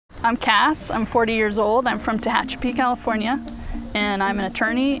I'm Cass, I'm 40 years old, I'm from Tehachapi, California, and I'm an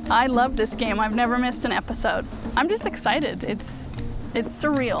attorney. I love this game, I've never missed an episode. I'm just excited, it's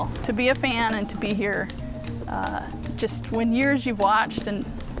surreal to be a fan and to be here. Just when years you've watched and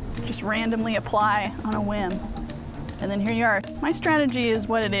just randomly apply on a whim, and then here you are. My strategy is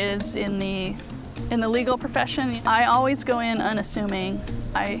what it is in the legal profession. I always go in unassuming.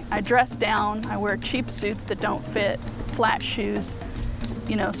 I dress down, I wear cheap suits that don't fit, flat shoes,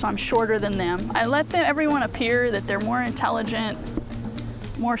 you know, so I'm shorter than them. I let everyone appear that they're more intelligent,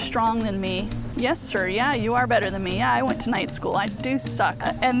 more strong than me. Yes, sir, yeah, you are better than me. Yeah, I went to night school, I do suck.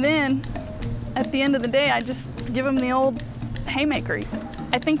 And then, at the end of the day, I just give them the old haymaker.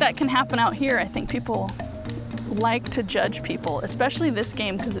 I think that can happen out here. I think people like to judge people, especially this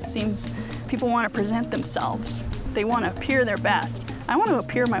game, because it seems people want to present themselves. They want to appear their best. I want to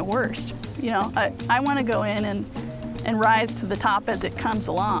appear my worst. You know, I want to go in and rise to the top as it comes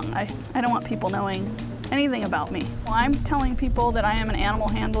along. I don't want people knowing anything about me. Well, I'm telling people that I am an animal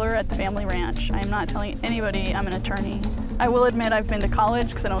handler at the family ranch. I am not telling anybody I'm an attorney. I will admit I've been to college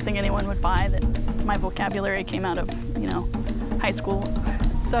because I don't think anyone would buy that my vocabulary came out of, you know, high school.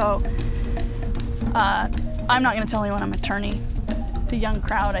 So I'm not going to tell anyone I'm an attorney. It's a young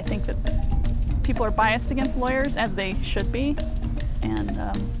crowd. I think that people are biased against lawyers, as they should be. And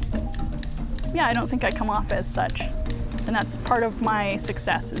yeah, I don't think I come off as such. And that's part of my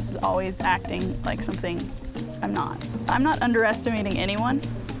success, is always acting like something I'm not. I'm not underestimating anyone.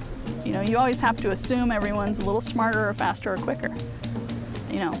 You know, you always have to assume everyone's a little smarter or faster or quicker.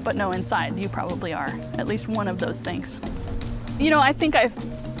 You know, but no, inside you probably are. At least one of those things. You know, I think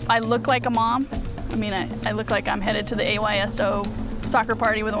I look like a mom. I mean, I look like I'm headed to the AYSO soccer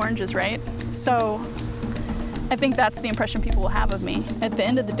party with oranges, right? So I think that's the impression people will have of me. At the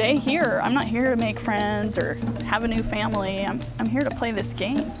end of the day here, I'm not here to make friends or have a new family. I'm here to play this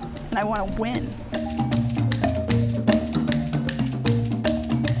game, and I want to win.